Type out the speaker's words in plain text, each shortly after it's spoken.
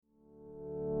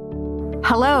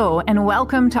Hello, and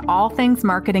welcome to All Things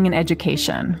Marketing and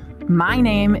Education. My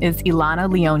name is Ilana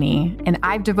Leone, and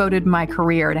I've devoted my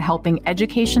career to helping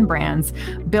education brands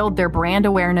build their brand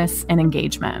awareness and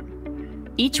engagement.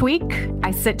 Each week,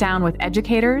 I sit down with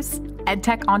educators,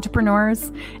 edtech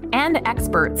entrepreneurs, and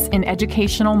experts in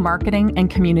educational marketing and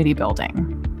community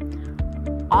building.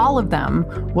 All of them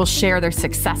will share their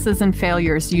successes and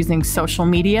failures using social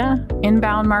media,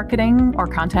 inbound marketing or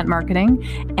content marketing,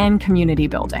 and community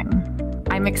building.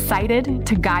 I'm excited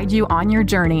to guide you on your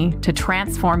journey to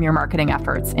transform your marketing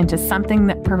efforts into something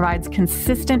that provides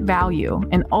consistent value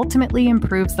and ultimately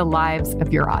improves the lives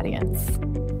of your audience.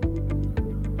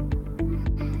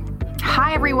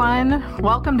 Hi, everyone.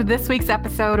 Welcome to this week's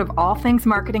episode of All Things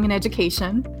Marketing and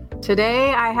Education.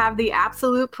 Today, I have the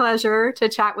absolute pleasure to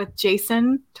chat with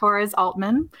Jason Torres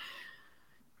Altman.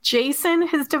 Jason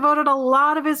has devoted a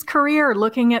lot of his career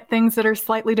looking at things that are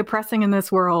slightly depressing in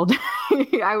this world.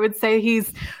 I would say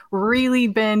he's really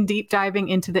been deep diving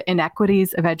into the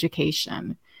inequities of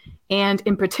education. And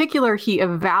in particular, he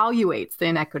evaluates the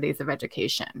inequities of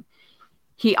education.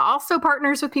 He also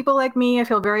partners with people like me. I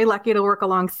feel very lucky to work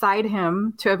alongside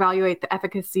him to evaluate the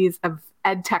efficacies of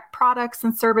edtech products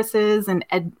and services and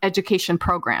education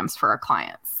programs for our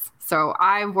clients. So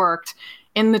I've worked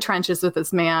in the trenches with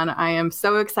this man. I am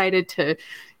so excited to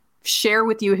share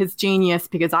with you his genius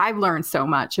because I've learned so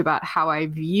much about how I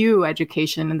view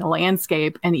education in the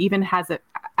landscape and even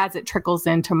as it trickles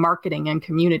into marketing and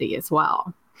community as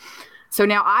well. So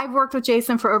now I've worked with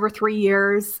Jason for over 3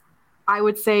 years. I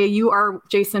would say you are,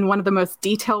 Jason, one of the most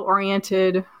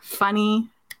detail-oriented, funny,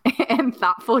 and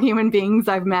thoughtful human beings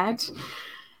I've met.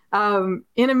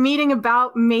 In a meeting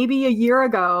about maybe a year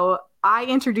ago, I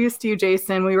introduced you,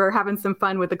 Jason. We were having some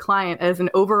fun with a client as an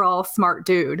overall smart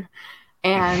dude.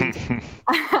 And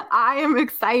I am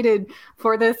excited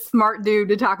for this smart dude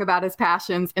to talk about his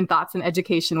passions and thoughts in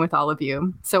education with all of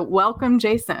you. So welcome,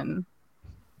 Jason.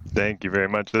 Thank you very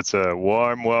much. That's a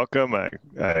warm welcome.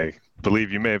 I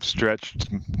believe you may have stretched,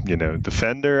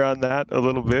 Defender on that a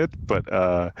little bit, but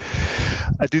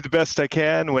I do the best I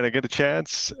can when I get a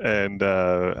chance. And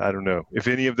I don't know if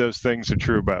any of those things are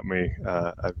true about me.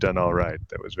 I've done all right.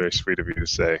 That was very sweet of you to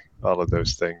say all of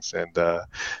those things. And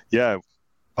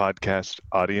podcast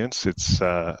audience, it's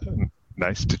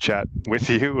nice to chat with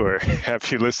you or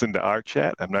have you listen to our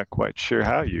chat. I'm not quite sure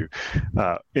how you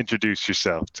introduce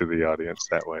yourself to the audience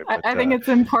that way. But, I think it's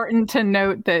important to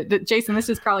note that Jason, this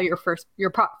is probably your first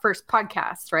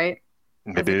podcast, right?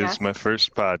 It is my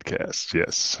first podcast.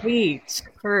 Yes. Sweet.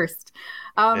 First.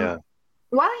 Why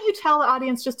don't you tell the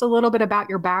audience just a little bit about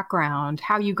your background,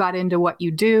 how you got into what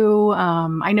you do?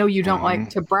 I know you don't like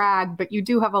to brag, but you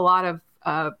do have a lot of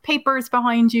papers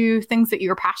behind you, things that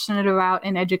you're passionate about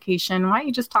in education. Why don't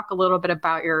you just talk a little bit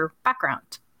about your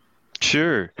background?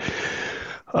 Sure.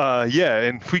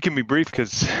 And we can be brief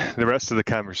because the rest of the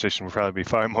conversation will probably be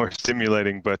far more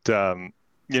stimulating. But,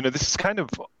 this is kind of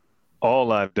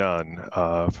all I've done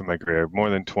for my career, more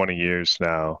than 20 years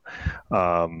now.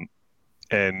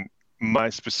 And my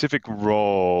specific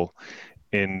role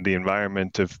in the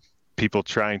environment of people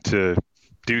trying to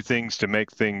do things to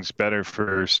make things better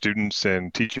for students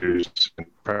and teachers, and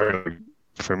primarily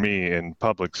for me in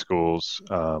public schools,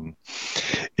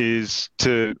 is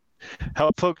to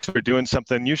help folks who are doing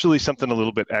something, usually something a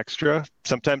little bit extra.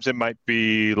 Sometimes it might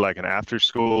be like an after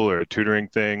school or a tutoring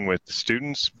thing with the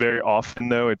students. Very often,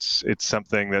 though, it's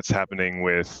something that's happening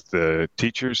with the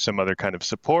teachers, some other kind of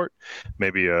support,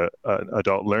 maybe an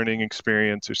adult learning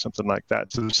experience or something like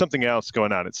that. So there's something else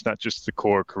going on. It's not just the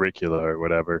core curricula or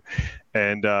whatever.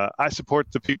 And I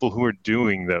support the people who are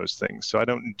doing those things. So I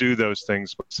don't do those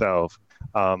things myself,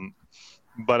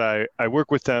 but I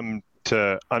work with them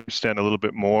to understand a little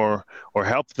bit more or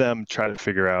help them try to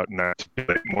figure out and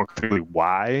articulate more clearly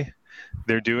why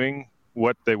they're doing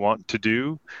what they want to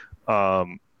do.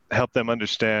 Help them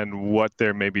understand what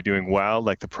they're maybe doing well,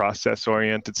 like the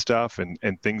process-oriented stuff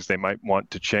and things they might want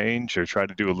to change or try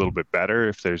to do a little bit better.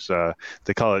 If there's,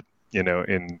 they call it,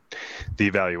 in the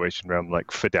evaluation realm,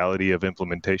 like fidelity of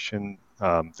implementation.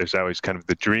 There's always kind of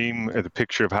the dream or the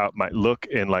picture of how it might look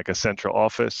in like a central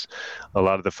office. A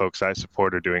lot of the folks I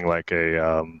support are doing like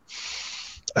a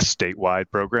statewide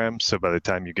program. So by the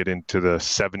time you get into the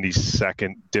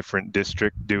 72nd different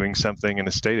district doing something in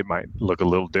a state, it might look a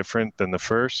little different than the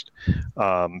first.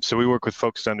 So we work with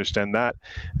folks to understand that.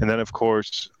 And then, of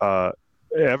course,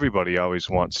 everybody always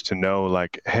wants to know,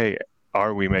 like, hey,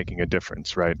 are we making a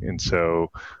difference, right? And so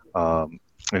an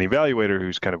evaluator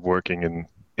who's kind of working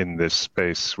in this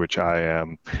space, which I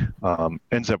am,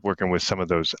 ends up working with some of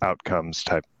those outcomes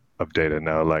type of data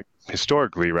now, like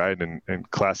historically, right?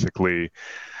 And classically,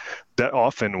 that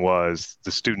often was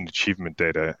the student achievement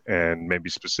data, and maybe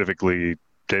specifically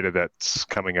data that's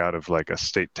coming out of like a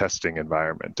state testing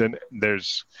environment. And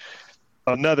there's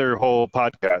another whole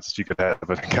podcast you could have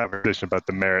a conversation about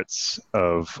the merits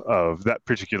of that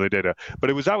particular data, but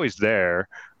it was always there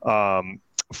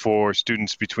for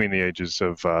students between the ages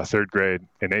of third grade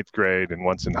and eighth grade and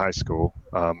once in high school.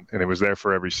 And it was there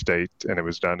for every state, and it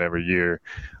was done every year.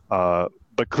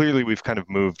 But clearly we've kind of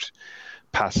moved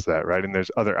past that, right? And there's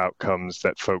other outcomes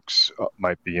that folks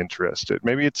might be interested.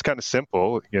 Maybe it's kind of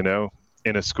simple,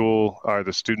 in a school, are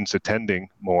the students attending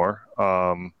more?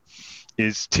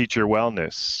 Is teacher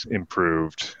wellness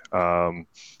improved?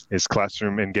 Is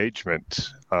classroom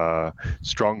engagement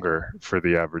stronger for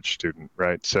the average student,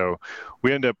 right? So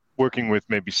we end up working with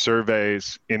maybe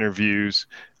surveys, interviews,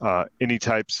 any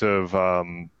types of,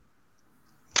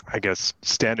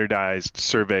 standardized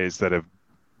surveys that have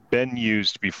been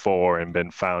used before and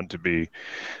been found to be,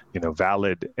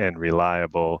 valid and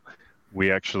reliable.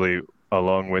 We actually,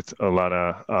 along with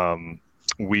Alana,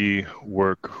 we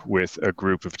work with a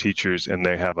group of teachers, and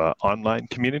they have an online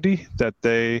community that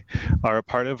they are a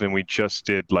part of. And we just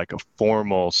did like a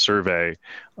formal survey.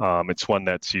 It's one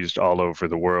that's used all over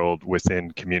the world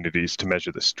within communities to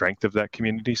measure the strength of that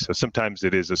community. So sometimes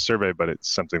it is a survey, but it's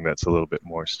something that's a little bit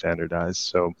more standardized.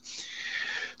 So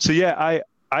yeah,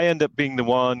 I end up being the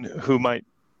one who might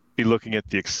be looking at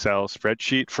the Excel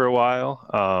spreadsheet for a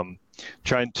while,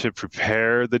 trying to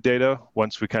prepare the data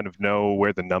once we kind of know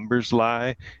where the numbers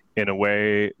lie in a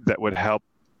way that would help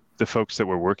the folks that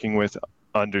we're working with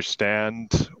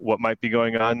understand what might be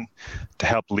going on, to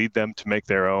help lead them to make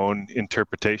their own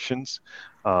interpretations,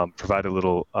 provide a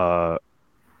little,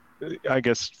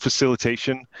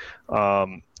 facilitation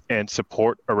and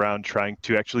support around trying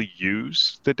to actually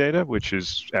use the data, which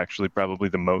is actually probably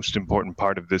the most important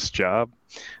part of this job.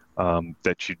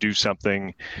 That you do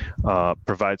something,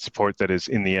 provide support that is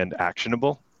in the end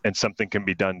actionable, and something can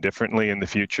be done differently in the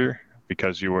future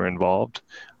because you were involved.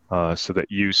 So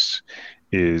that use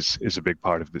is a big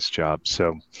part of this job.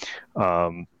 So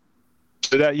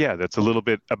that's a little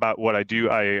bit about what I do.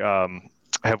 I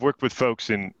have worked with folks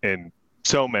in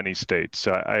so many states.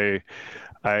 I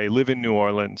live in New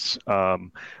Orleans.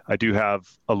 I do have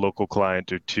a local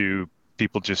client or two,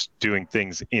 people just doing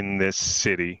things in this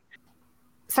city.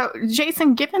 So,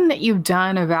 Jason, given that you've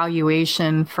done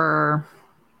evaluation for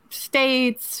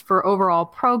states, for overall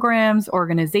programs,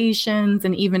 organizations,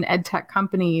 and even ed tech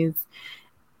companies,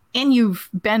 and you've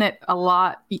been at a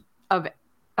lot of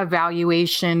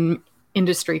evaluation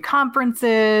industry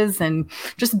conferences and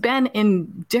just been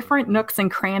in different nooks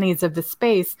and crannies of the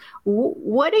space,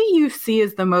 what do you see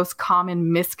as the most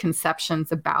common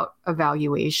misconceptions about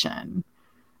evaluation?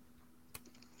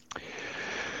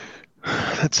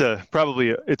 It's a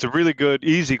really good,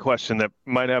 easy question that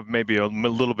might have maybe a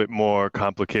little bit more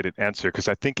complicated answer, because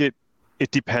I think it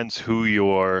depends who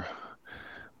you're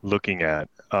looking at.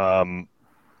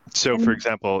 So, for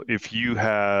example, if you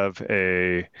have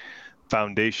a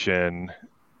foundation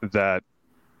that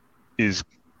is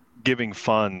giving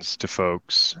funds to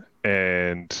folks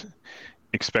and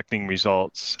expecting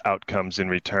results, outcomes in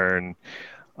return,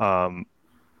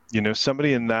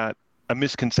 somebody in that, a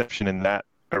misconception in that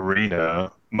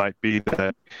arena might be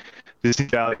that this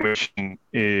evaluation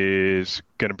is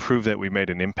going to prove that we made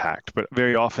an impact, but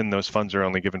very often those funds are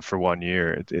only given for 1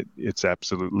 year. It's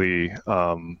absolutely,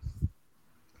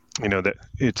 that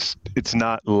it's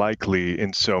not likely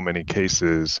in so many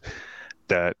cases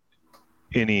that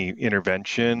any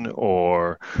intervention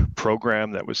or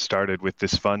program that was started with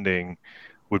this funding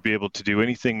would be able to do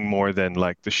anything more than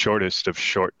like the shortest of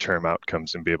short-term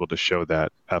outcomes and be able to show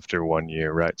that after 1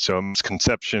 year, right? So a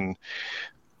misconception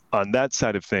on that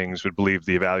side of things would believe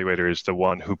the evaluator is the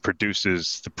one who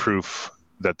produces the proof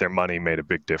that their money made a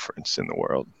big difference in the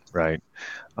world, right?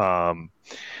 On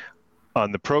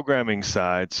the programming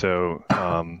side, so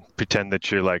pretend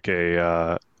that you're like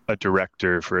a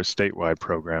director for a statewide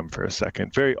program for a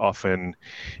second. Very often,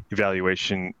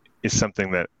 evaluation is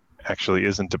something that actually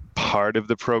isn't a part of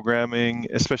the programming,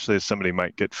 especially as somebody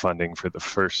might get funding for the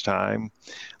first time,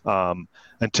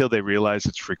 until they realize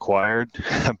it's required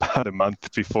about a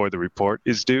month before the report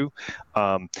is due.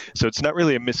 So it's not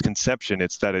really a misconception,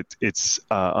 it's that it's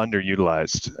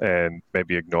underutilized and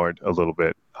maybe ignored a little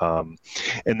bit. And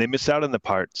they miss out on the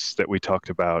parts that we talked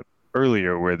about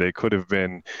earlier, where they could have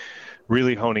been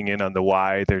really honing in on the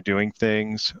why they're doing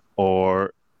things,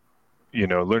 or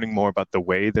learning more about the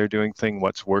way they're doing things,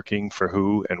 what's working for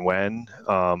who and when,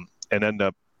 and end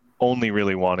up only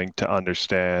really wanting to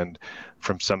understand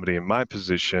from somebody in my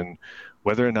position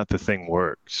whether or not the thing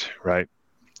works, right?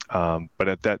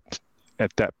 But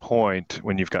at that point,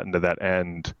 when you've gotten to that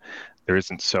end, there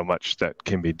isn't so much that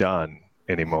can be done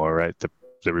anymore, right?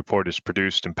 The report is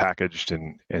produced and packaged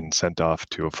and sent off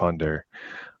to a funder.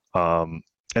 And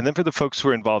then for the folks who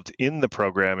are involved in the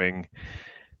programming,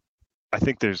 I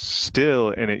think there's still,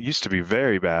 and it used to be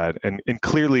very bad, and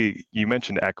clearly you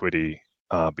mentioned equity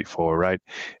before, right?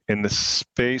 In the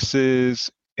spaces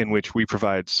in which we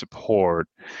provide support,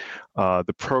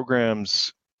 the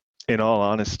programs, in all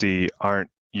honesty, aren't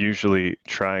usually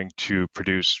trying to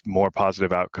produce more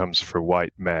positive outcomes for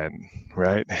white men,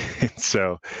 right?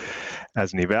 So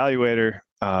as an evaluator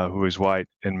who is white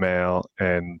and male,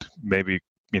 and maybe,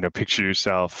 picture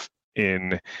yourself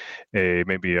in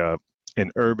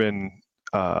an urban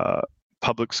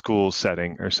public school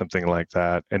setting or something like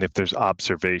that, and if there's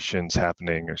observations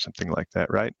happening or something like that,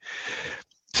 right?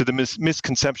 So the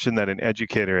misconception that an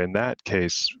educator in that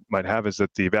case might have is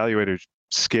that the evaluator's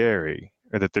scary,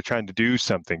 or that they're trying to do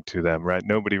something to them, right?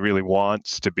 Nobody really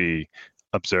wants to be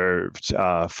observed.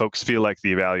 Folks feel like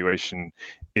the evaluation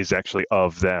is actually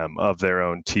of them, of their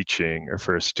own teaching, or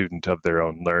for a student of their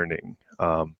own learning.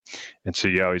 And so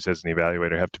you always, as an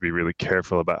evaluator, have to be really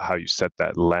careful about how you set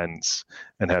that lens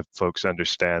and have folks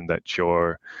understand that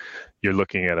you're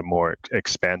looking at a more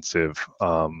expansive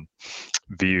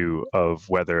view of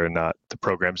whether or not the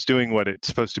program's doing what it's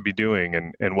supposed to be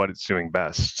doing and what it's doing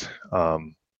best.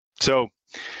 So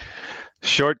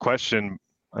short question,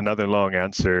 another long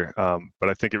answer, but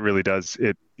I think it really does,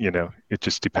 it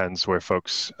just depends where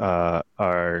folks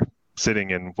are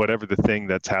sitting and whatever the thing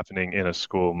that's happening in a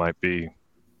school might be.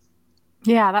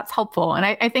 Yeah, that's helpful. And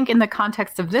I think in the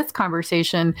context of this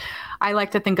conversation, I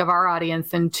like to think of our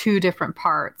audience in two different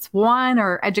parts. One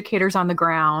are educators on the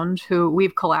ground who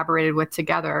we've collaborated with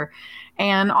together,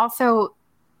 and also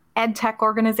ed tech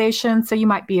organizations. So you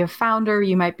might be a founder,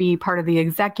 you might be part of the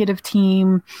executive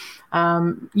team,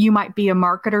 you might be a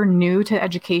marketer new to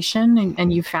education,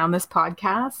 and you found this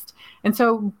podcast. And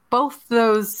so both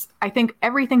those, I think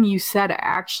everything you said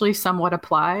actually somewhat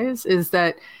applies, is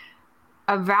that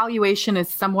evaluation is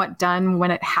somewhat done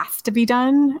when it has to be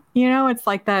done. It's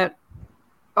like that,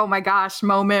 oh my gosh,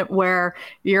 moment where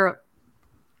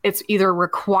it's either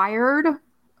required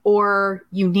or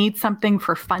you need something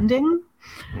for funding.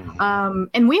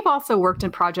 And we've also worked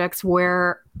in projects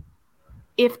where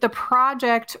if the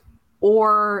project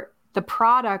or the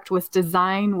product was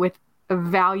designed with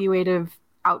evaluative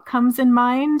outcomes in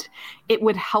mind, it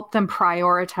would help them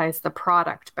prioritize the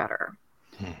product better.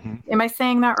 Am I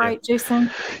saying that right,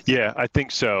 Jason? Yeah, I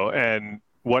think so. And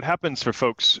what happens for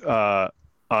folks on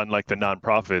like the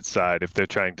nonprofit side, if they're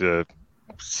trying to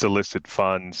solicit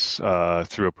funds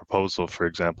through a proposal, for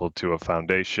example, to a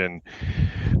foundation,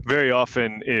 very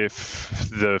often if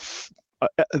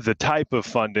the type of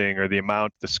funding or the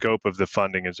amount, the scope of the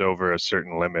funding is over a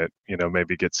certain limit,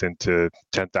 maybe gets into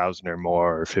 $10,000 or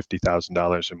more or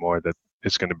 $50,000 or more, that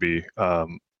it's going to be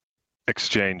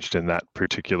exchanged in that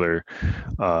particular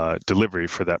delivery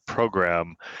for that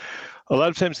program. A lot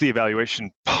of times the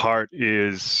evaluation part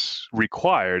is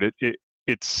required.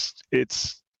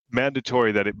 It's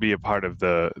mandatory that it be a part of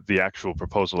the actual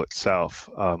proposal itself.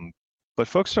 But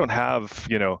folks don't have,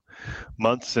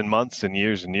 months and months and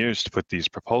years to put these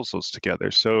proposals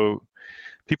together. So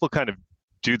people kind of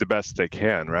do the best they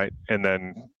can, right? And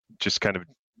then just kind of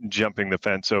jumping the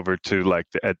fence over to like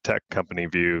the ed tech company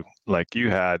view, like you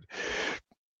had,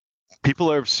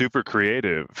 people are super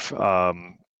creative.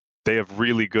 They have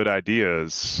really good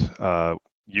ideas.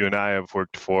 You and I have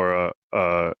worked for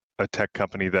a tech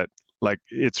company that, like,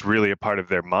 it's really a part of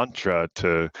their mantra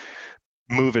to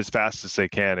move as fast as they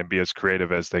can and be as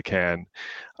creative as they can.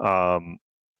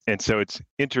 And so it's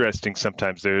interesting,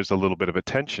 sometimes there's a little bit of a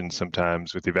tension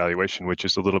sometimes with evaluation, which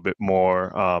is a little bit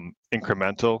more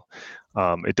incremental.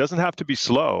 It doesn't have to be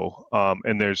slow,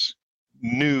 and there's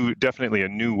definitely a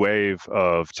new wave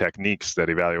of techniques that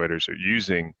evaluators are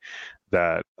using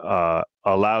that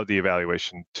allow the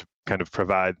evaluation to kind of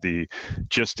provide the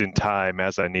just-in-time,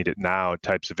 as I need it now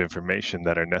types of information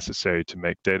that are necessary to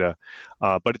make data.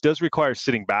 But it does require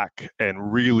sitting back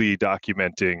and really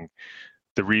documenting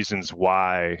the reasons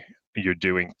why you're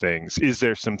doing things. Is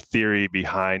there some theory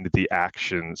behind the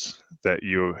actions that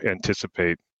you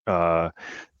anticipate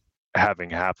having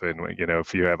happen?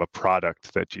 If you have a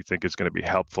product that you think is going to be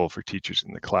helpful for teachers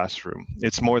in the classroom,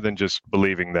 it's more than just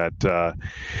believing that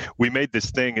we made this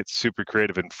thing, it's super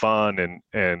creative and fun,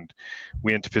 and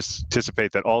we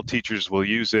anticipate that all teachers will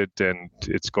use it and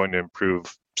it's going to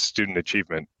improve student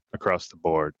achievement across the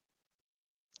board.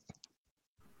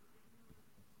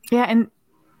 Yeah, and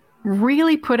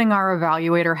Really putting our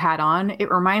evaluator hat on, it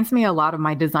reminds me a lot of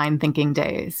my design thinking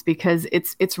days, because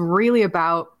it's really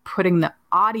about putting the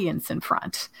audience in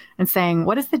front and saying,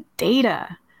 what is the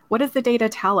data? What does the data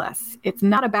tell us? It's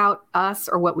not about us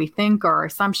or what we think or our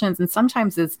assumptions. And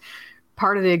sometimes as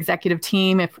part of the executive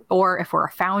team, if we're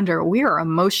a founder, we are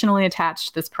emotionally attached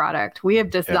to this product. We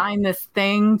have designed this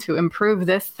thing to improve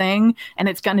this thing, and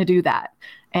it's going to do that.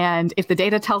 And if the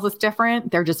data tells us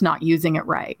different, they're just not using it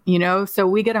right, you know? So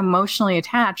we get emotionally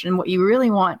attached. And what you really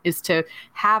want is to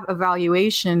have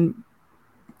evaluation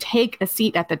take a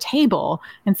seat at the table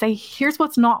and say, here's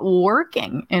what's not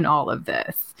working in all of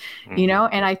this, you know?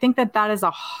 And I think that is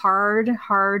a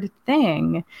hard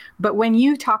thing. But when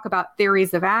you talk about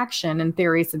theories of action and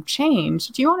theories of change,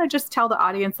 do you want to just tell the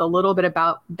audience a little bit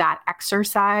about that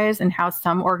exercise and how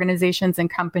some organizations and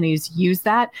companies use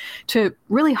that to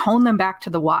really hone them back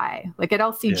to the why? Like at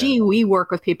LCG, we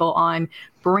work with people on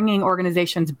bringing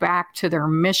organizations back to their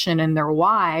mission and their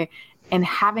why, and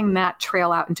having that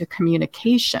trail out into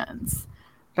communications.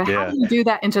 But how do you do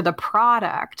that into the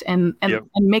product and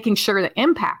making sure the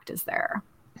impact is there?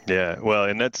 Yeah, well,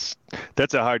 and that's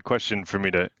a hard question for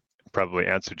me to probably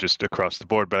answer just across the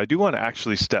board. But I do want to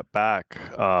actually step back,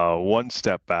 one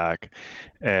step back,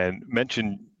 and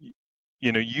mention,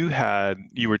 you know,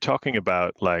 you were talking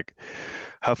about like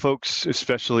how folks,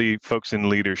 especially folks in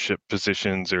leadership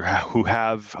positions or who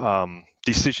have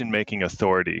decision-making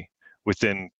authority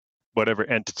within whatever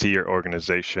entity or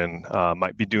organization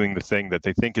might be doing the thing that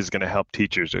they think is going to help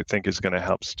teachers or think is going to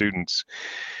help students.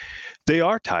 They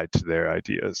are tied to their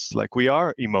ideas. Like, we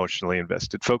are emotionally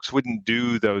invested. Folks wouldn't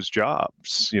do those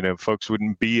jobs. You know, folks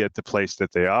wouldn't be at the place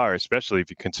that they are, especially if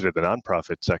you consider the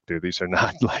nonprofit sector. These are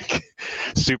not like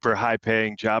super high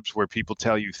paying jobs where people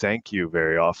tell you thank you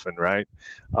very often, right?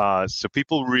 So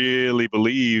people really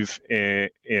believe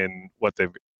in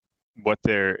what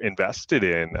they're invested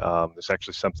in. There's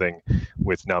actually something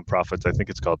with nonprofits, I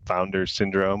think it's called founder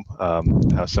syndrome,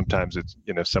 how sometimes it's,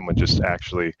 you know, someone just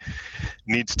actually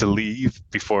needs to leave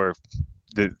before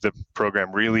the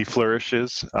program really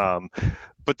flourishes.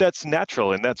 But that's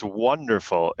natural and that's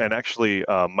wonderful. And actually,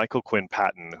 Michael Quinn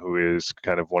Patton, who is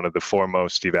kind of one of the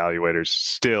foremost evaluators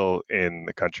still in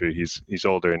the country, he's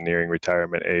older and nearing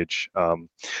retirement age, but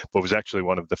was actually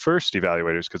one of the first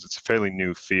evaluators because it's a fairly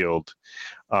new field.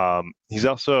 He's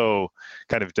also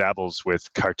kind of dabbles with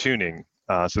cartooning.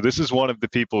 So this is one of the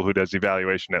people who does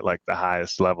evaluation at like the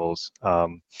highest levels.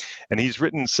 And he's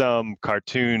written some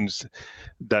cartoons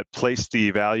that place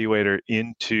the evaluator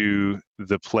into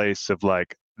the place of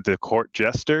like the court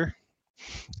jester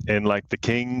in like the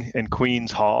king and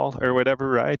queen's hall or whatever,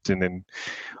 right? And in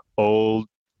old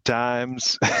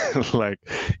times, like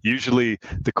usually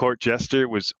the court jester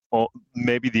was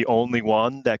maybe the only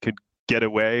one that could get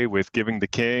away with giving the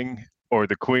king or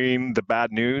the queen the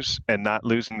bad news and not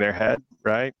losing their head,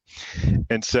 right?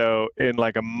 And so in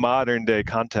like a modern day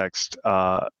context,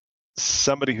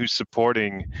 somebody who's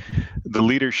supporting the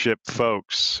leadership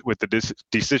folks with the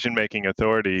decision-making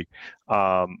authority,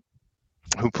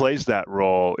 who plays that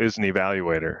role, is an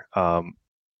evaluator.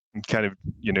 Kind of,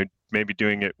 you know, maybe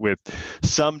doing it with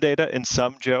some data and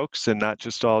some jokes and not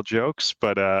just all jokes,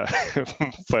 but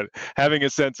but having a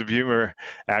sense of humor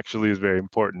actually is very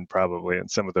important, probably, in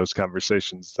some of those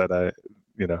conversations that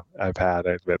I've had.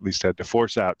 I've at least had to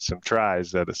force out some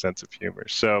tries at a sense of humor.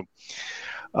 So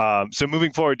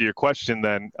moving forward to your question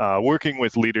then, working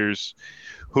with leaders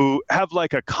who have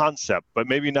like a concept, but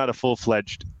maybe not a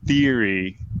full-fledged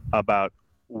theory about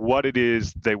what it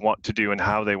is they want to do and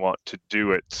how they want to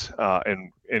do it,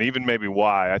 and even maybe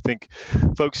why. I think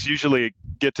folks usually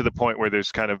get to the point where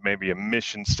there's kind of maybe a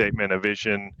mission statement, a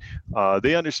vision.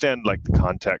 They understand like the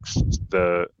context,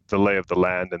 the lay of the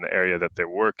land and the area that they're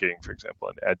working, for example,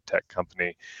 an ed tech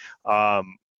company.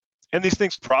 And these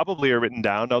things probably are written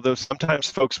down, although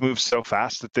sometimes folks move so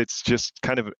fast that it's just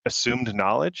kind of assumed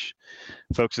knowledge.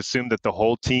 Folks assume that the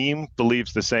whole team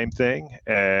believes the same thing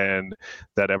and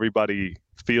that everybody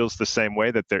feels the same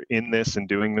way, that they're in this and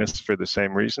doing this for the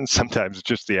same reason. Sometimes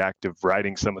just the act of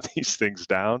writing some of these things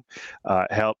down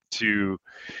help to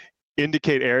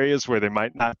indicate areas where there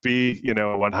might not be, you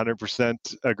know, a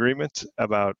 100% agreement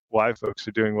about why folks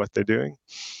are doing what they're doing.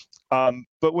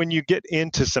 But when you get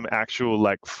into some actual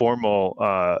like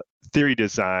formal theory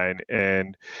design,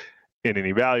 and in an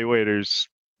evaluator's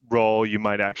role, you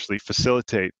might actually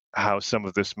facilitate how some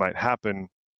of this might happen.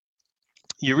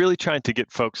 You're really trying to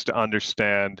get folks to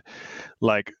understand,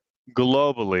 like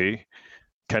globally,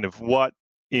 kind of what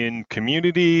in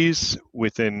communities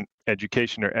within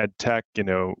education or ed tech, you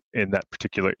know, in that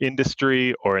particular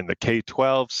industry or in the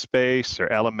K-12 space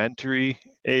or elementary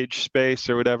age space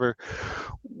or whatever,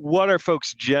 what are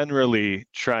folks generally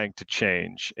trying to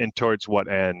change and towards what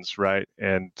ends, right?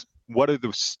 And what are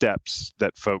the steps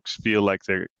that folks feel like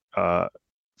they're,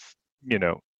 you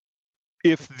know,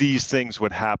 if these things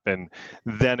would happen,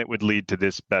 then it would lead to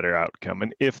this better outcome.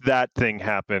 And if that thing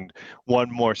happened,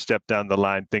 one more step down the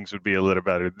line, things would be a little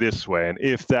better this way. And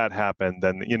if that happened,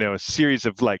 then, you know, a series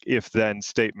of like if-then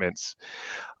statements.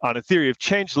 On a theory of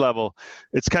change level,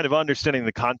 it's kind of understanding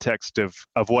the context of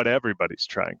what everybody's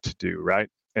trying to do, right?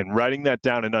 And writing that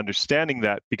down and understanding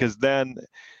that, because then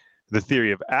the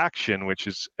theory of action, which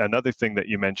is another thing that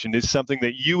you mentioned, is something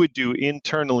that you would do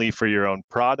internally for your own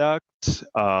product,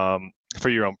 for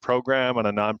your own program on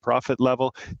a nonprofit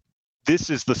level. This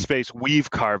is the space we've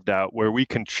carved out where we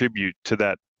contribute to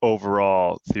that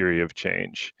overall theory of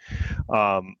change.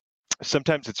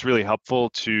 Sometimes it's really helpful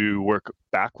to work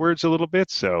backwards a little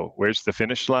bit. So where's the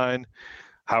finish line?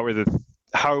 How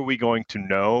are we going to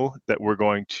know that we're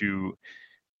going to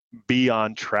be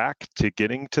on track to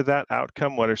getting to that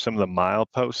outcome? What are some of the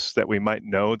mileposts that we might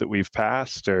know that we've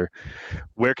passed? Or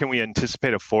where can we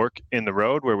anticipate a fork in the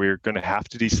road where we're going to have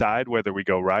to decide whether we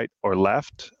go right or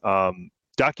left?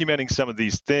 Documenting some of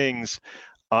these things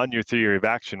on your theory of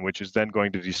action, which is then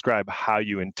going to describe how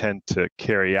you intend to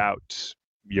carry out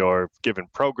your given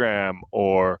program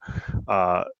or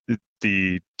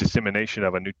the dissemination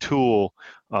of a new tool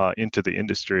into the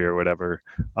industry or whatever.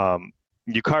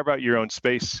 You carve out your own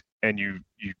space, and you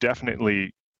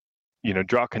definitely, you know,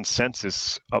 draw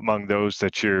consensus among those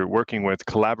that you're working with,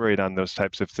 collaborate on those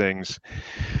types of things.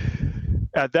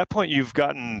 At that point, you've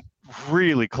gotten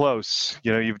really close.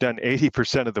 You know, you've done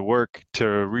 80% of the work to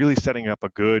really setting up a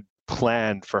good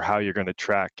plan for how you're going to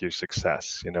track your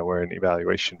success, you know, where an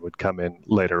evaluation would come in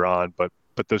later on. But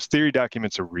those theory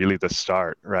documents are really the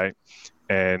start, right?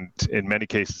 And in many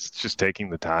cases, it's just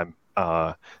taking the time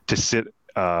to sit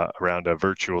around a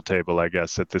virtual table, I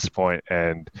guess, at this point,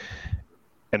 and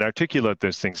articulate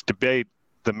those things, debate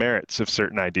the merits of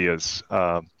certain ideas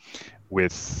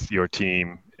with your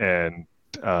team, and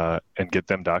get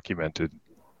them documented.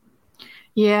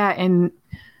 Yeah, in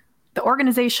the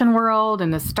organization world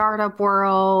and the startup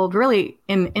world, really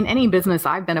in any business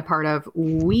I've been a part of,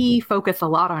 we focus a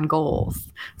lot on goals,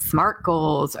 SMART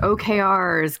goals,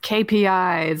 OKRs,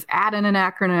 KPIs, add in an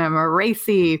acronym, or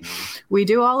RACI. We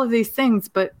do all of these things,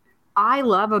 but I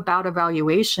love about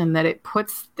evaluation that it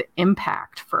puts the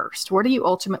impact first. What are you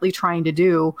ultimately trying to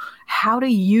do? How do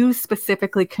you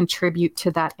specifically contribute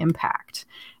to that impact?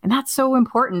 And that's so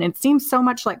important. It seems so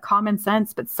much like common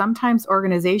sense, but sometimes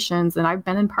organizations, and I've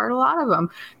been in part of a lot of them,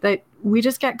 that we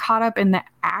just get caught up in the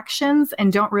actions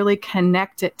and don't really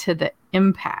connect it to the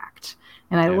impact.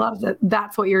 And I love that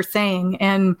that's what you're saying.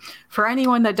 And for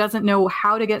anyone that doesn't know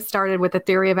how to get started with a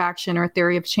theory of action or a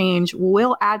theory of change,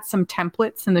 we'll add some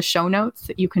templates in the show notes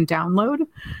that you can download.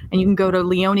 And you can go to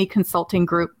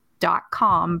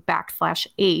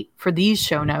leoneconsultinggroup.com/8 for these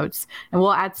show notes. And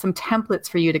we'll add some templates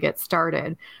for you to get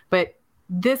started. But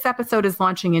this episode is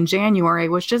launching in January,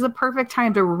 which is a perfect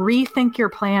time to rethink your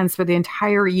plans for the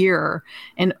entire year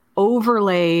and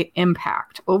overlay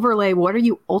impact. Overlay, what are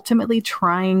you ultimately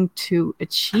trying to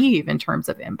achieve in terms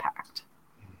of impact?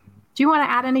 Do you want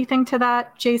to add anything to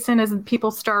that, Jason, as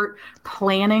people start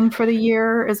planning for the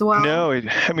year as well? No,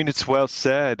 I mean, it's well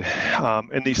said.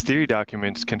 And these theory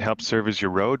documents can help serve as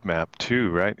your roadmap too,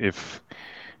 right? If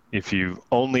you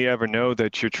only ever know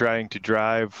that you're trying to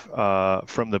drive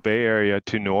from the Bay Area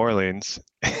to New Orleans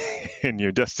and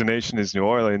your destination is New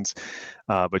Orleans,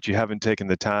 but you haven't taken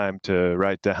the time to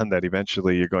write down that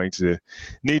eventually you're going to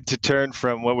need to turn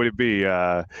from, what would it be,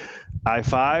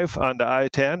 I-5 onto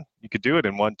I-10? You could do it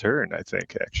in one turn, I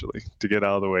think, actually, to get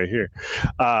all the way here.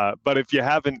 But if you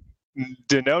haven't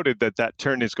denoted that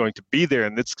turn is going to be there,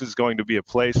 and this is going to be a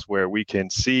place where we can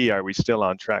see, are we still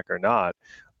on track or not?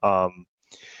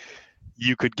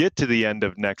 You could get to the end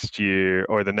of next year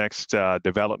or the next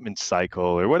development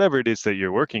cycle or whatever it is that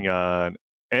you're working on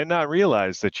and not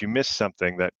realize that you missed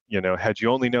something that, you know, had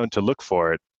you only known to look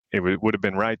for it, it would have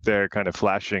been right there kind of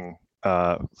flashing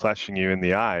you in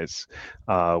the eyes,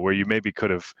 where you maybe could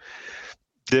have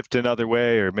dipped another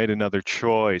way or made another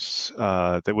choice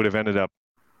that would have ended up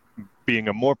being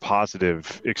a more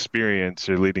positive experience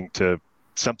or leading to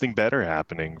something better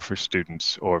happening for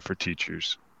students or for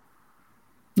teachers.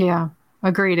 Yeah.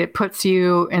 Agreed. It puts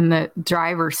you in the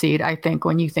driver's seat, I think,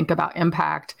 when you think about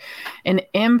impact. And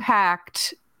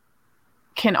impact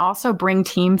can also bring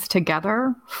teams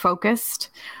together, focused,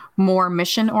 more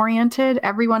mission-oriented.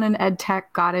 Everyone in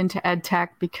EdTech got into EdTech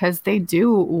because they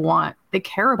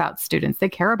care about students. They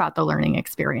care about the learning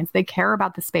experience. They care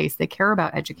about the space. They care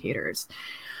about educators.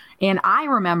 And I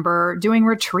remember doing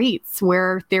retreats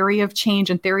where theory of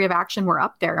change and theory of action were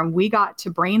up there, and we got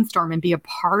to brainstorm and be a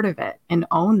part of it and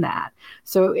own that.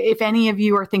 So if any of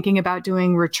you are thinking about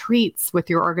doing retreats with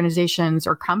your organizations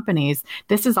or companies,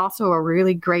 this is also a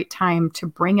really great time to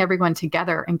bring everyone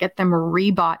together and get them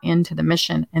rebought into the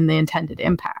mission and the intended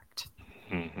impact.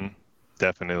 Mm-hmm.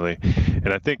 Definitely.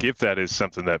 And I think if that is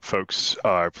something that folks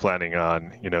are planning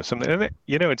on, something, and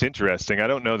it's interesting. I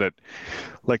don't know that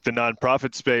like the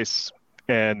nonprofit space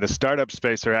and the startup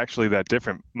space are actually that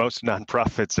different. Most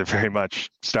nonprofits are very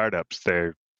much startups.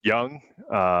 They're young,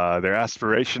 they're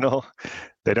aspirational.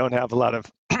 They don't have a lot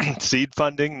of seed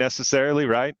funding necessarily,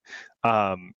 right?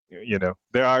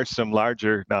 There are some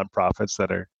larger nonprofits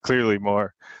that are clearly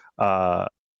more,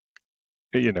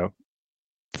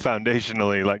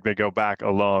 foundationally, like they go back a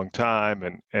long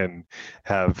time and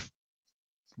have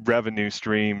revenue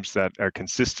streams that are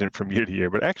consistent from year to year.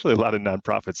 But actually, a lot of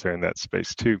nonprofits are in that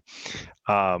space too.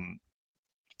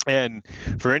 And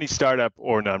for any startup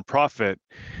or nonprofit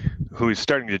who is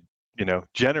starting to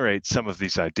generate some of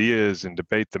these ideas and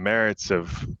debate the merits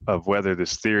of whether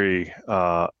this theory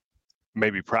may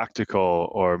be practical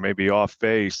or maybe off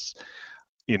base,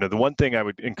 the one thing I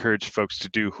would encourage folks to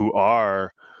do who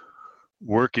are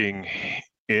working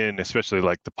in especially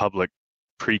like the public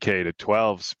pre-K to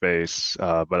 12 space,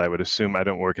 but I would assume I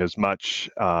don't work as much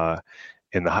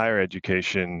in the higher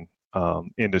education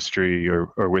industry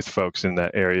or with folks in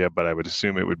that area, but I would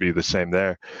assume it would be the same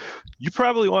there. You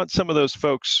probably want some of those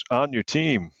folks on your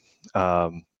team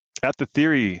at the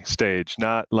theory stage,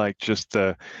 not like just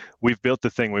we've built the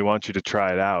thing, we want you to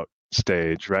try it out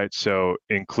stage, right? So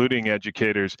including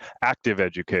educators, active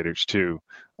educators too,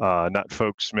 not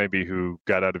folks maybe who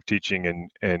got out of teaching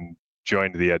and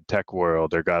joined the ed tech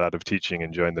world or got out of teaching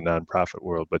and joined the nonprofit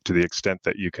world, but to the extent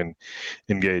that you can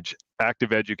engage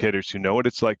active educators who know what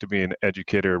it's like to be an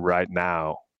educator right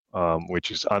now,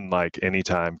 which is unlike any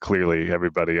time. Clearly,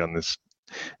 everybody on this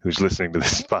who's listening to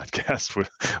this podcast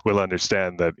will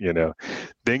understand that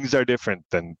things are different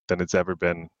than it's ever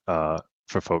been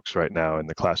for folks right now in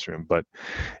the classroom. But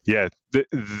yeah, the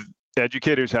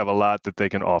educators have a lot that they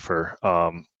can offer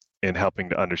in helping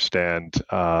to understand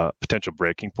potential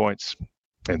breaking points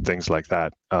and things like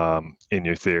that in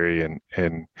your theory,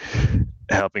 and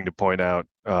helping to point out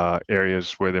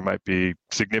areas where there might be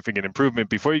significant improvement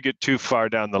before you get too far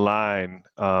down the line.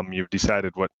 You've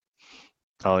decided what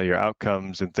all your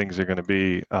outcomes and things are going to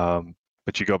be,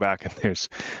 but you go back and there's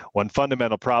one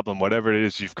fundamental problem. Whatever it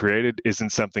is you've created isn't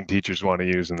something teachers want to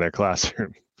use in their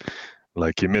classroom.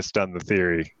 Like you missed on the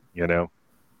theory,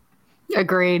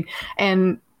 Agreed.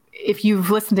 And if you've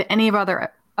listened to any of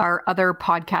our other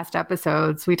podcast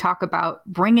episodes, we talk about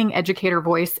bringing educator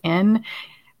voice in,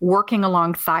 working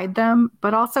alongside them,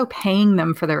 but also paying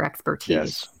them for their expertise.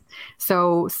 Yes.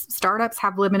 So startups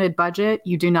have limited budget.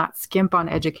 You do not skimp on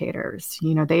educators.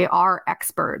 They are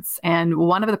experts. And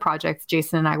one of the projects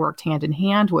Jason and I worked hand in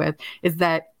hand with is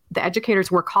that the educators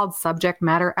were called subject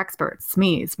matter experts,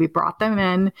 SMEs. We brought them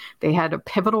in. They had a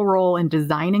pivotal role in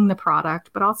designing the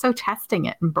product, but also testing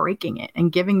it and breaking it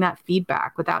and giving that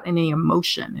feedback without any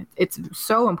emotion. It's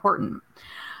so important.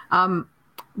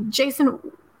 Jason,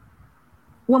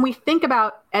 when we think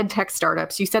about ed tech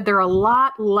startups, you said they're a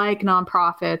lot like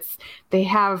nonprofits. They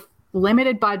have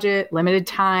limited budget, limited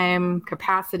time,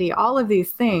 capacity, all of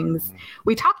these things.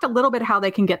 We talked a little bit how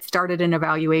they can get started in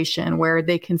evaluation, where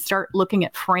they can start looking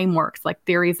at frameworks like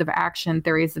theories of action,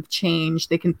 theories of change.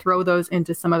 They can throw those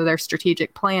into some of their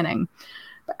strategic planning.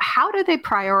 But how do they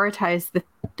prioritize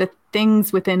the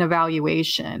things within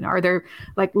evaluation? Are there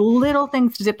like little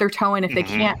things to dip their toe in if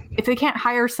they can't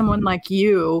hire someone like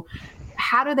you?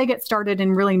 How do they get started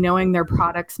in really knowing their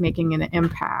product's making an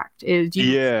impact? Do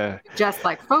you just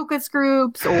like focus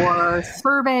groups or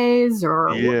surveys or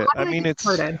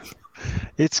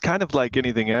it's kind of like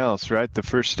anything else, right? The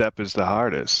first step is the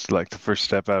hardest. Like the first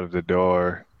step out of the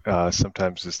door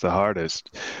sometimes is the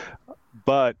hardest.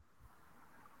 But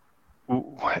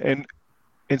and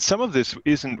some of this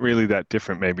isn't really that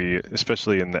different, maybe,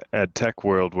 especially in the ed tech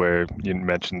world where you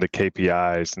mentioned the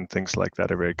KPIs and things like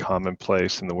that are very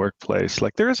commonplace in the workplace.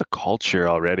 Like there is a culture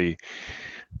already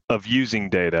of using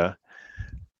data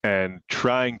and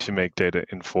trying to make data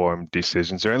informed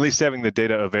decisions, or at least having the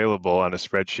data available on a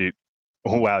spreadsheet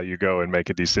while you go and make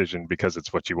a decision because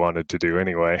it's what you wanted to do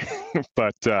anyway.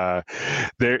 But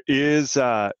there is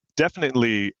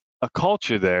definitely a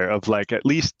culture there of like at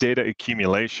least data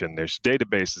accumulation. There's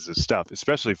databases of stuff,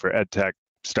 especially for ed tech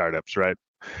startups, right?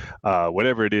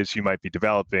 Whatever it is you might be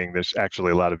developing, there's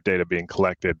actually a lot of data being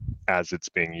collected as it's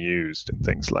being used and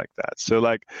things like that. So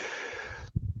like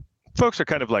folks are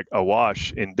kind of like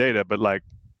awash in data, but like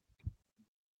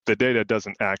the data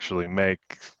doesn't actually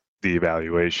make the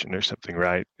evaluation or something,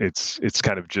 right? It's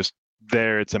kind of just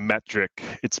there. It's a metric.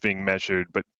 It's being measured,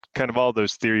 but kind of all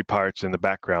those theory parts and the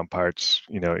background parts,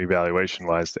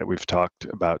 evaluation-wise that we've talked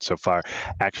about so far,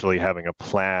 actually having a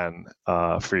plan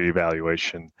for your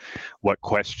evaluation, what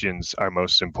questions are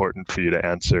most important for you to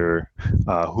answer,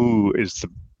 who is the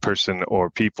person or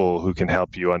people who can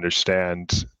help you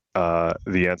understand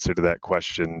the answer to that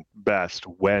question best,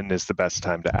 when is the best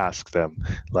time to ask them,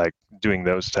 like doing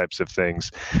those types of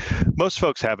things. Most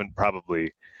folks haven't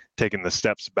probably taken the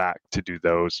steps back to do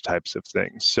those types of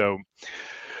things. So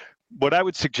what I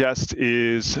would suggest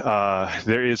is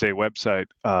there is a website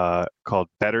called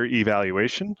Better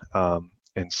Evaluation.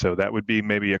 And so that would be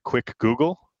maybe a quick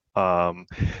Google.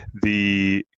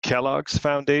 The Kellogg's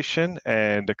Foundation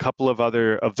and a couple of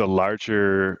other of the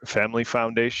larger family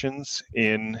foundations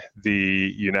in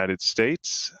the United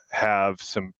States have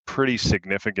some pretty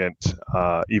significant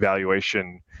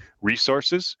evaluation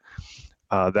resources.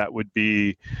 That would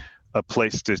be a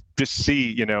place to just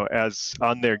see, as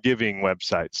on their giving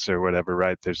websites or whatever,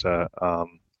 right? There's a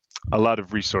lot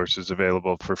of resources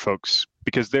available for folks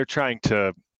because they're trying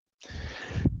to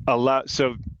allow.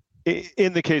 So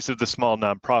in the case of the small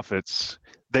nonprofits,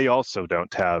 they also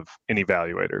don't have an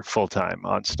evaluator full-time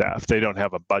on staff. They don't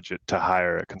have a budget to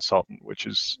hire a consultant, which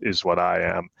is what I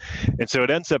am. And so it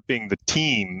ends up being the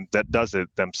team that does it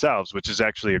themselves, which is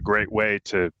actually a great way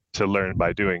to learn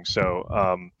by doing so.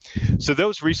 So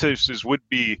those resources would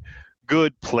be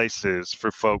good places for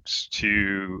folks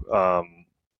to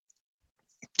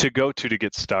go to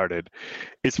get started.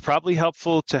 It's probably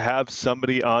helpful to have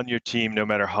somebody on your team, no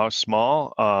matter how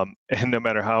small, and no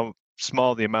matter how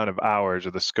small the amount of hours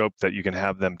or the scope that you can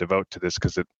have them devote to this,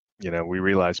 because we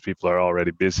realize people are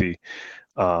already busy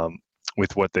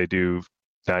with what they do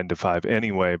 9 to 5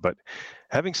 anyway, but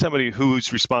having somebody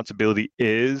whose responsibility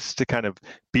is to kind of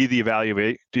be the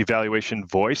evaluation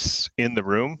voice in the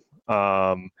room,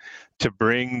 to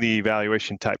bring the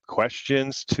evaluation type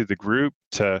questions to the group,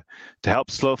 to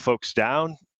help slow folks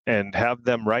down and have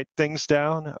them write things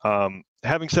down.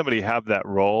 Having somebody have that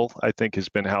role, I think, has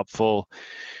been helpful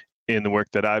in the work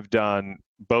that I've done,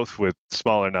 both with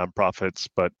smaller nonprofits,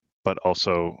 but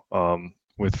also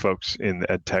with folks in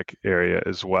the ed tech area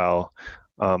as well.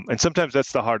 And sometimes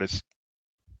that's the hardest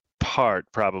part,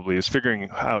 probably, is figuring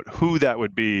out who that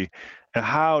would be and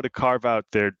how to carve out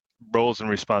their roles and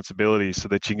responsibilities so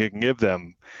that you can give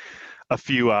them a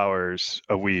few hours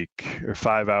a week or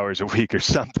 5 hours a week or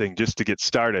something just to get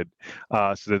started,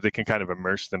 so that they can kind of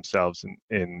immerse themselves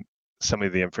in some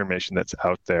of the information that's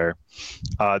out there.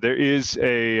 There is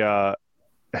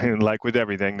like with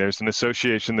everything, there's an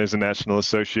association, there's a national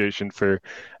association for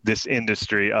this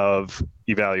industry of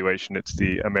evaluation. It's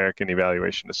the American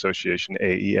Evaluation Association,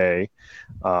 AEA.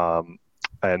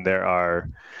 And there are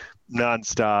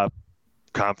nonstop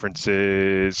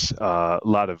conferences, a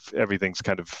lot of everything's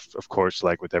kind of course,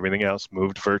 like with everything else,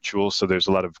 moved virtual. So there's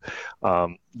a lot of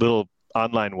little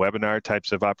online webinar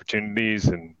types of opportunities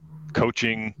and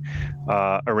coaching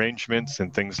arrangements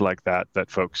and things like that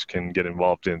folks can get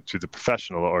involved in through the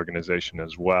professional organization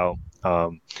as well.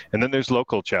 And then there's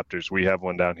local chapters. We have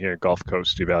one down here, Gulf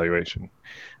Coast Evaluation.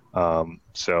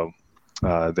 So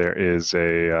there is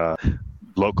a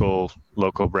local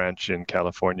branch in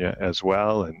California as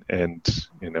well, and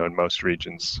in most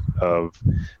regions of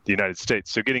the United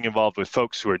States. So getting involved with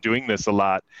folks who are doing this a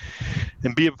lot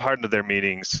and be a part of their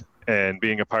meetings and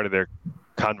being a part of their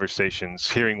conversations,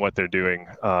 hearing what they're doing,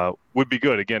 would be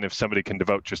good. Again, if somebody can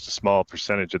devote just a small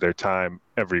percentage of their time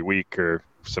every week or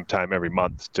some time every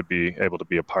month to be able to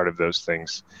be a part of those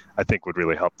things, I think would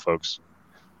really help folks.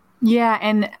 Yeah,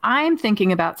 and I'm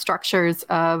thinking about structures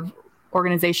of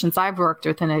organizations I've worked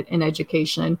with in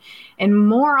education, and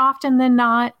more often than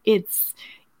not, it's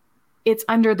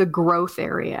under the growth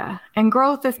area. And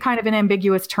growth is kind of an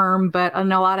ambiguous term, but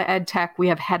in a lot of ed tech, we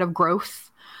have head of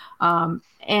growth.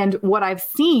 And what I've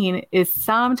seen is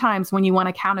sometimes when you want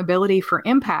accountability for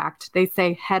impact, they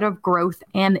say head of growth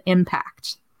and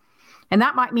impact. And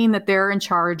that might mean that they're in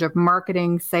charge of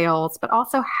marketing, sales, but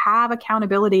also have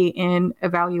accountability in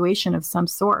evaluation of some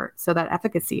sort. So that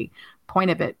efficacy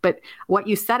point of it. But what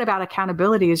you said about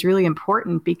accountability is really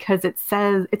important because it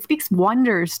speaks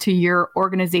wonders to your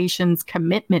organization's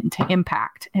commitment to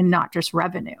impact and not just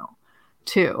revenue.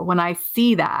 Too, when I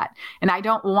see that, and I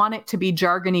don't want it to be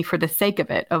jargony for the sake of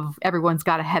it, of everyone's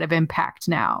got a head of impact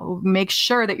now. Make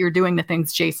sure that you're doing the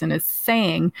things Jason is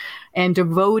saying and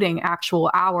devoting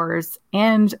actual hours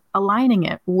and aligning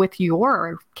it with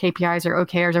your KPIs or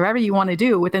OKRs or whatever you want to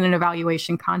do within an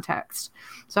evaluation context.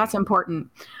 So that's important.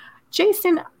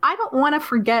 Jason, I don't want to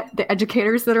forget the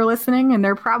educators that are listening, and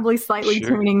they're probably slightly Sure.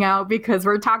 tuning out because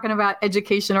we're talking about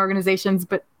education organizations,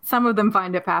 but some of them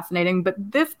find it fascinating. But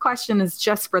this question is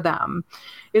just for them.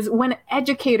 Is when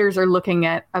educators are looking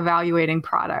at evaluating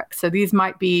products. So these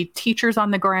might be teachers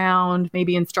on the ground,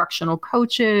 maybe instructional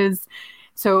coaches,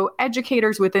 so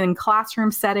educators within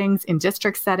classroom settings, in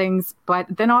district settings, but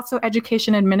then also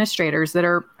education administrators that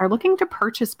are looking to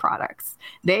purchase products.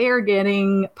 They are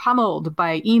getting pummeled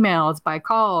by emails, by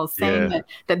calls saying Yeah.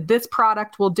 that this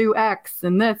product will do X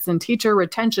and this and teacher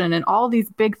retention and all these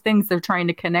big things they're trying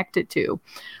to connect it to.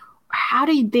 How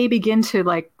do they begin to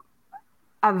like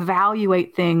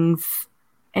evaluate things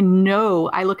and know,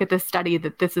 I look at this study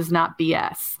that this is not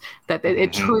BS, that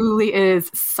it Hmm. truly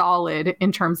is solid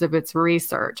in terms of its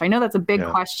research? I know that's a big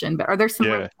Yeah. question, but are there some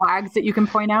red Yeah. flags that you can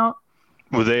point out?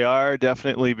 Well, they are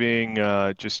definitely being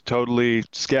just totally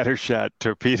scattershot,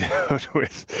 torpedoed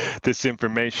with this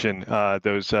information.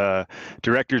 Those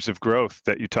directors of growth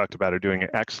that you talked about are doing an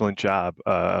excellent job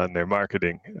on their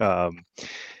marketing.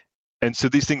 And so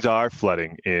these things are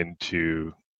flooding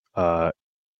into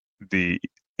the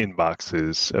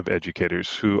inboxes of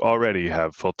educators who already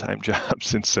have full-time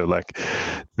jobs. And so like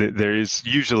there is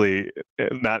usually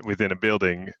not within a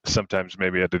building, sometimes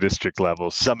maybe at the district level,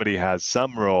 somebody has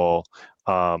some role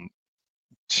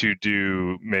to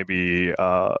do maybe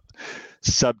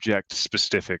subject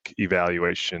specific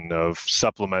evaluation of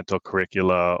supplemental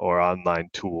curricula or online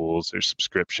tools or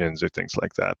subscriptions or things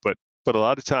like that. But a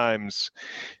lot of times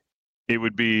it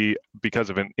would be because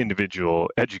of an individual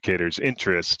educator's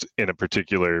interest in a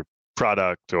particular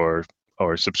product or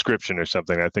subscription or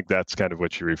something. I think that's kind of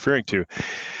what you're referring to.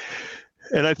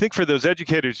 And I think for those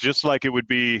educators, just like it would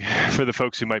be for the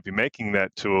folks who might be making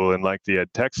that tool and like the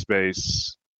ed tech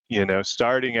space,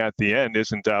 starting at the end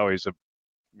isn't always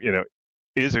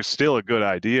is there still a good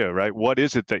idea, right? What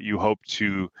is it that you hope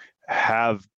to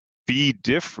have be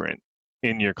different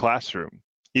in your classroom,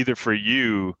 either for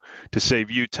you to save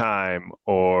you time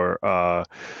or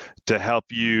to help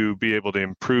you be able to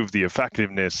improve the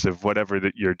effectiveness of whatever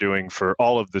that you're doing for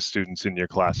all of the students in your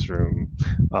classroom,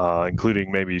 including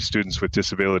maybe students with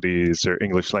disabilities or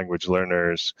English language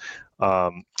learners,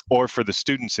 or for the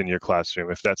students in your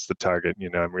classroom, if that's the target.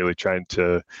 I'm really trying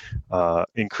to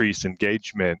increase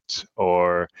engagement,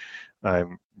 or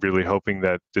I'm really hoping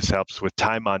that this helps with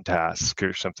time on task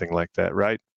or something like that,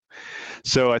 right?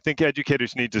 So I think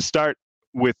educators need to start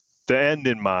with the end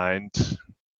in mind,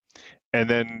 and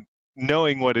then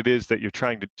knowing what it is that you're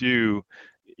trying to do,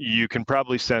 you can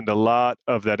probably send a lot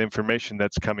of that information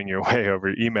that's coming your way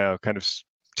over email kind of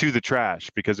to the trash,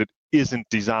 because it isn't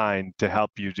designed to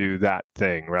help you do that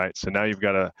thing, right? So now you've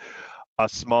got a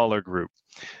smaller group.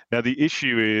 Now the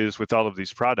issue is with all of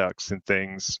these products and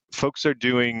things, folks are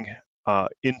doing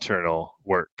internal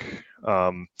work.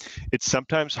 It's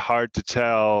sometimes hard to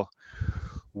tell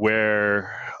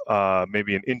where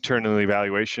maybe an internal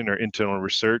evaluation or internal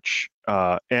research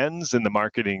ends and the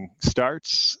marketing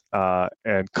starts.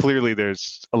 And clearly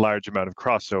there's a large amount of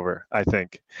crossover, I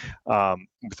think,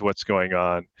 with what's going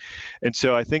on. And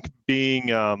so I think being,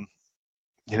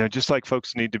 just like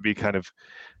folks need to be kind of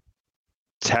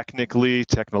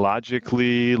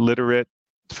technologically literate,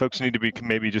 folks need to be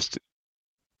maybe just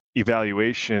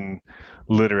evaluation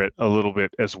literate a little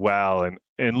bit as well,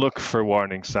 and look for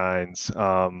warning signs.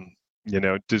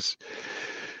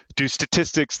 Do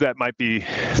statistics that might be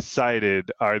cited,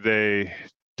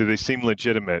 do they seem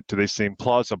legitimate? Do they seem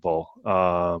plausible?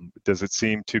 Does it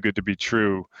seem too good to be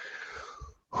true?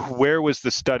 Where was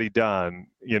the study done?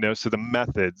 So the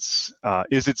methods,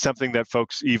 is it something that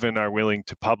folks even are willing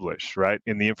to publish, right?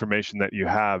 In the information that you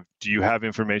have, do you have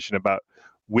information about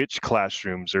which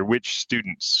classrooms or which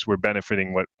students were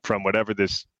benefiting from whatever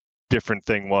this different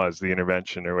thing was, the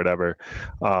intervention or whatever?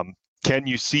 Can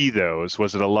you see those?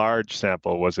 Was it a large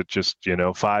sample? Was it just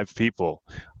 5 people?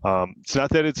 It's not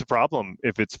that it's a problem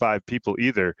if it's 5 people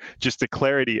either, just the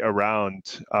clarity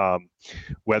around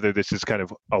whether this is kind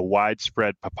of a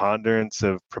widespread preponderance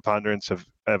of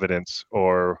evidence,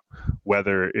 or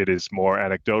whether it is more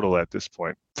anecdotal at this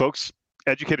point.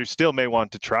 Educators still may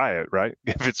want to try it, right?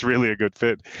 If it's really a good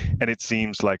fit and it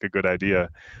seems like a good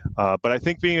idea. But I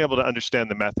think being able to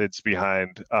understand the methods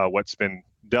behind what's been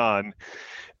done.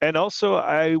 And also,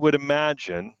 I would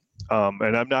imagine,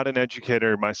 and I'm not an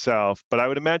educator myself, but I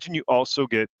would imagine you also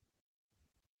get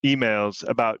emails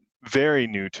about very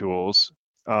new tools,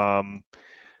 and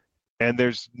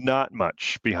there's not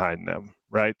much behind them,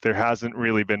 right? There hasn't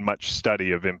really been much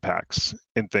study of impacts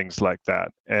and things like that.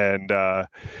 And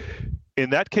in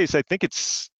that case, I think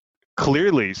it's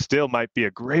clearly still might be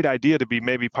a great idea to be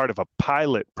maybe part of a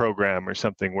pilot program or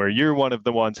something where you're one of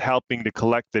the ones helping to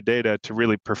collect the data to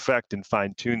really perfect and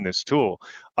fine tune this tool.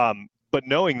 But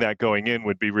knowing that going in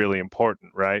would be really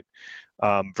important, right?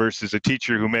 Versus a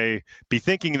teacher who may be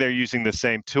thinking they're using the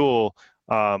same tool,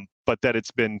 but that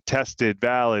it's been tested,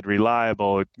 valid,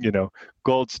 reliable,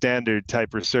 gold standard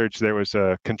type research. There was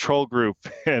a control group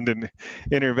and an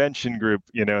intervention group,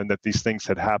 and that these things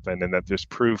had happened and that there's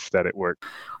proof that it worked.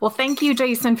 Well, thank you,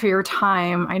 Jason, for your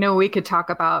time. I know we could talk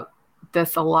about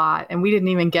this a lot, and we didn't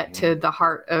even get to the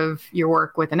heart of your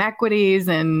work with inequities,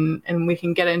 and we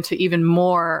can get into even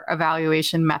more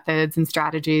evaluation methods and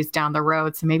strategies down the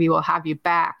road. So maybe we'll have you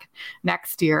back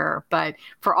next year. But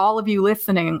for all of you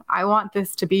listening, I want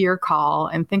this to be your call,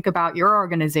 and think about your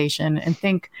organization and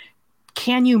think,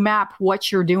 can you map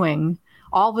what you're doing,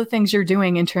 all the things you're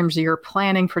doing in terms of your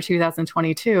planning for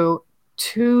 2022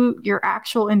 to your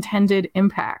actual intended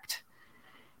impact?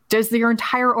 Does your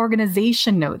entire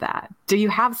organization know that? Do you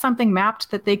have something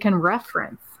mapped that they can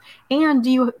reference? And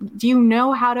do you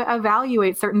know how to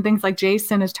evaluate certain things like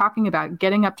Jason is talking about,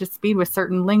 getting up to speed with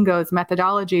certain lingos,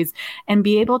 methodologies, and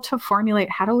be able to formulate,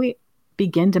 how do we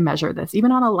begin to measure this,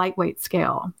 even on a lightweight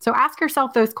scale? So ask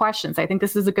yourself those questions. I think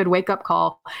this is a good wake-up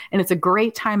call, and it's a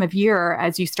great time of year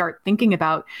as you start thinking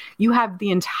about, you have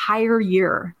the entire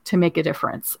year to make a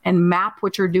difference and map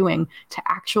what you're doing to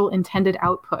actual intended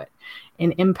output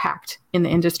and impact in the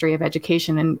industry of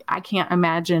education. And I can't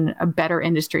imagine a better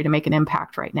industry to make an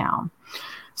impact right now.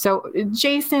 So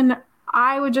Jason,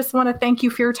 I would just want to thank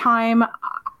you for your time.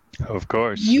 Of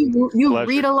course. You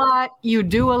read a lot, you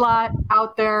do a lot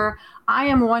out there. I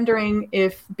am wondering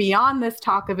if beyond this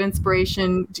talk of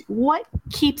inspiration, what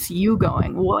keeps you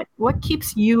going? What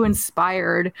keeps you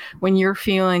inspired when you're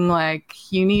feeling like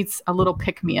you need a little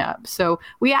pick-me-up? So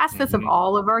we ask this of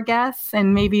all of our guests,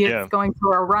 and maybe it's going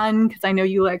for a run, because I know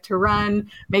you like to run.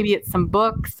 Maybe it's some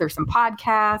books or some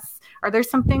podcasts. Are there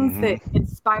some things that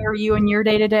inspire you in your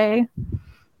day-to-day?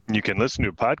 You can listen to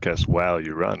a podcast while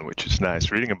you run, which is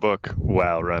nice. Reading a book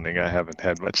while running, I haven't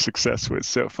had much success with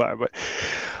so far. But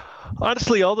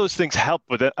honestly, all those things help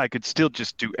with it. I could still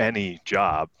just do any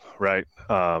job, right?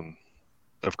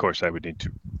 Of course, I would need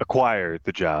to acquire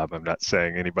the job. I'm not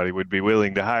saying anybody would be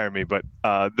willing to hire me, but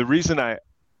the reason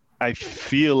I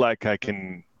feel like I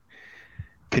can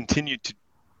continue to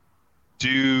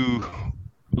do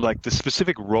like the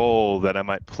specific role that I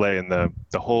might play in the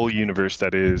whole universe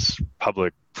that is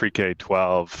public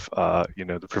pre-K-12,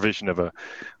 the provision of a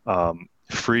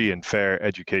free and fair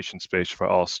education space for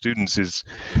all students, is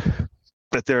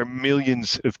that there are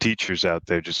millions of teachers out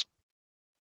there just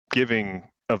giving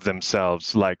of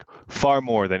themselves, like far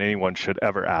more than anyone should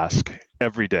ever ask,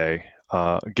 every day,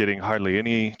 getting hardly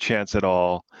any chance at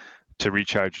all to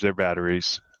recharge their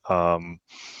batteries.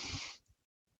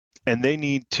 And they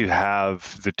need to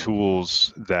have the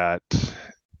tools that,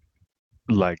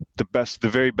 like the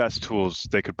very best tools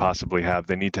they could possibly have.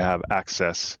 They need to have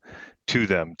access to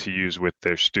them to use with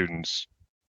their students,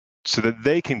 so that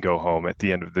they can go home at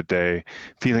the end of the day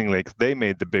feeling like they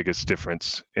made the biggest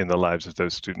difference in the lives of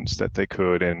those students that they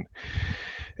could. And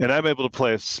I'm able to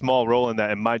play a small role in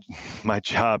that. And my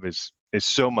job is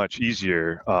so much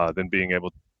easier than being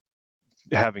able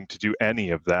having to do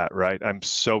any of that, right? I'm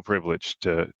so privileged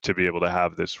to be able to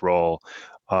have this role.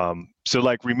 So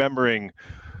like remembering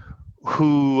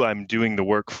who I'm doing the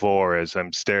work for as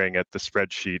I'm staring at the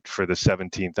spreadsheet for the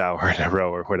 17th hour in a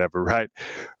row or whatever, right?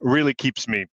 Really keeps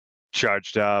me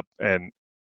charged up and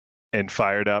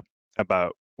fired up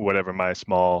about whatever my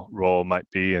small role might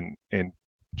be in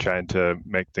trying to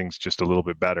make things just a little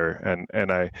bit better.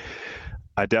 And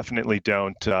I definitely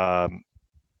don't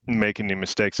make any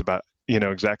mistakes about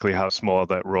exactly how small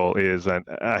that role is, and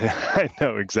I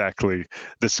know exactly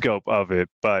the scope of it.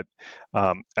 But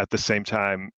at the same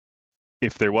time,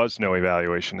 if there was no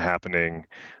evaluation happening,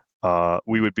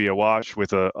 we would be awash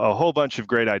with a whole bunch of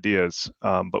great ideas,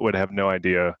 but would have no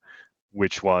idea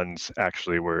which ones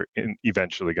actually were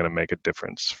eventually going to make a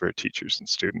difference for teachers and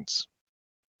students.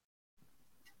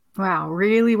 Wow,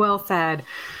 really well said.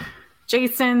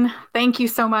 Jason, thank you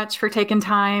so much for taking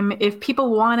time. If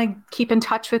people want to keep in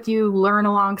touch with you, learn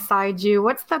alongside you,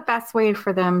 what's the best way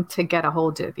for them to get a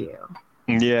hold of you?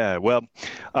 Yeah, well,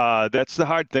 that's the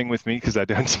hard thing with me because I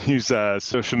don't use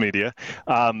social media.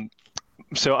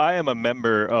 So I am a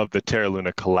member of the Terra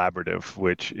Luna Collaborative,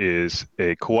 which is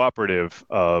a cooperative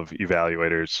of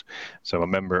evaluators. So I'm a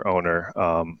member owner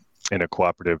in a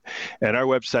cooperative. And our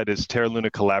website is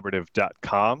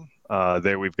terralunacollaborative.com.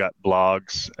 There we've got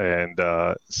blogs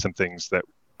and some things that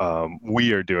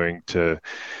we are doing to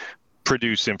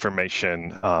produce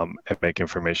information and make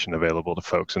information available to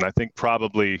folks. And I think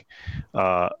probably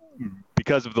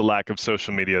because of the lack of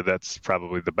social media, that's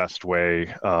probably the best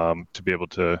way to be able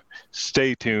to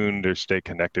stay tuned or stay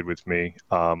connected with me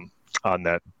on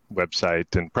that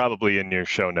website, and probably in your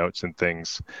show notes and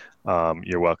things.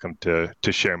 You're welcome to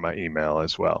share my email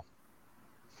as well.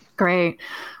 Great.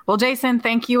 Well, Jason,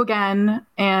 thank you again.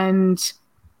 And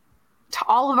to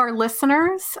all of our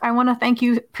listeners, I want to thank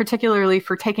you particularly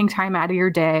for taking time out of your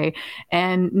day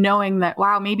and knowing that,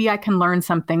 wow, maybe I can learn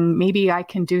something, maybe I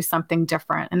can do something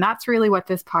different. And that's really what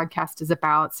this podcast is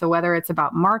about. So whether it's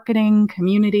about marketing,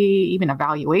 community, even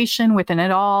evaluation within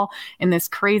it all, in this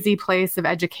crazy place of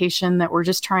education that we're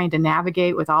just trying to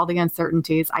navigate with all the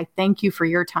uncertainties, I thank you for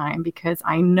your time, because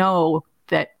I know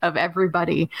that of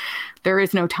everybody, there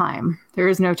is no time. There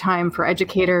is no time for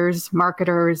educators,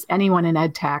 marketers, anyone in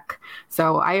ed tech.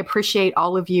 So I appreciate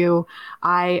all of you.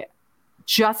 I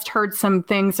just heard some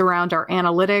things around our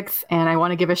analytics, and I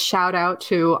want to give a shout out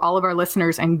to all of our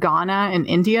listeners in Ghana and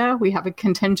India. We have a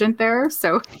contingent there.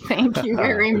 So thank you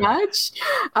very much.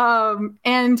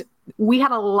 And we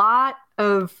had a lot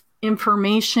of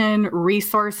information,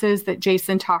 resources that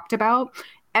Jason talked about.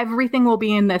 Everything will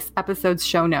be in this episode's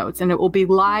show notes, and it will be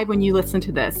live when you listen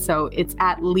to this. So it's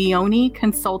at Leone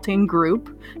Consulting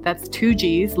Group. That's 2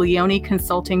 G's,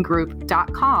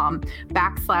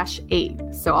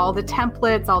 leoneconsultinggroup.com/8. So all the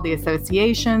templates, all the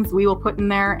associations we will put in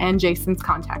there, and Jason's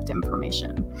contact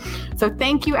information. So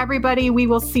thank you, everybody. We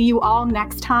will see you all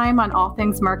next time on All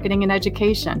Things Marketing and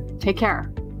Education. Take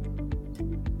care.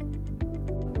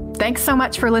 Thanks so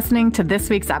much for listening to this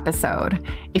week's episode.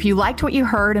 If you liked what you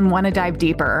heard and want to dive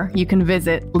deeper, you can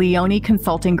visit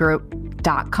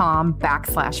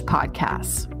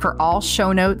leoneconsultinggroup.com/podcasts for all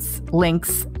show notes,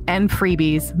 links, and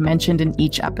freebies mentioned in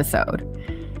each episode.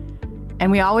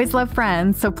 And we always love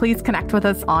friends, so please connect with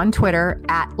us on Twitter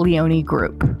at Leone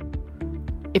Group.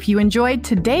 If you enjoyed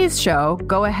today's show,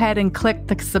 go ahead and click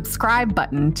the subscribe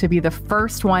button to be the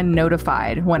first one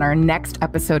notified when our next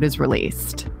episode is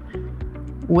released.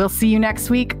 We'll see you next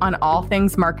week on All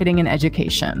Things Marketing and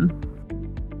Education.